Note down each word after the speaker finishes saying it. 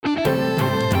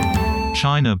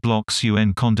China blocks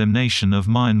UN condemnation of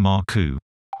Myanmar coup.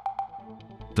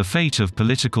 The fate of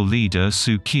political leader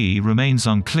Suu Kyi remains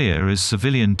unclear as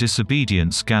civilian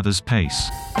disobedience gathers pace.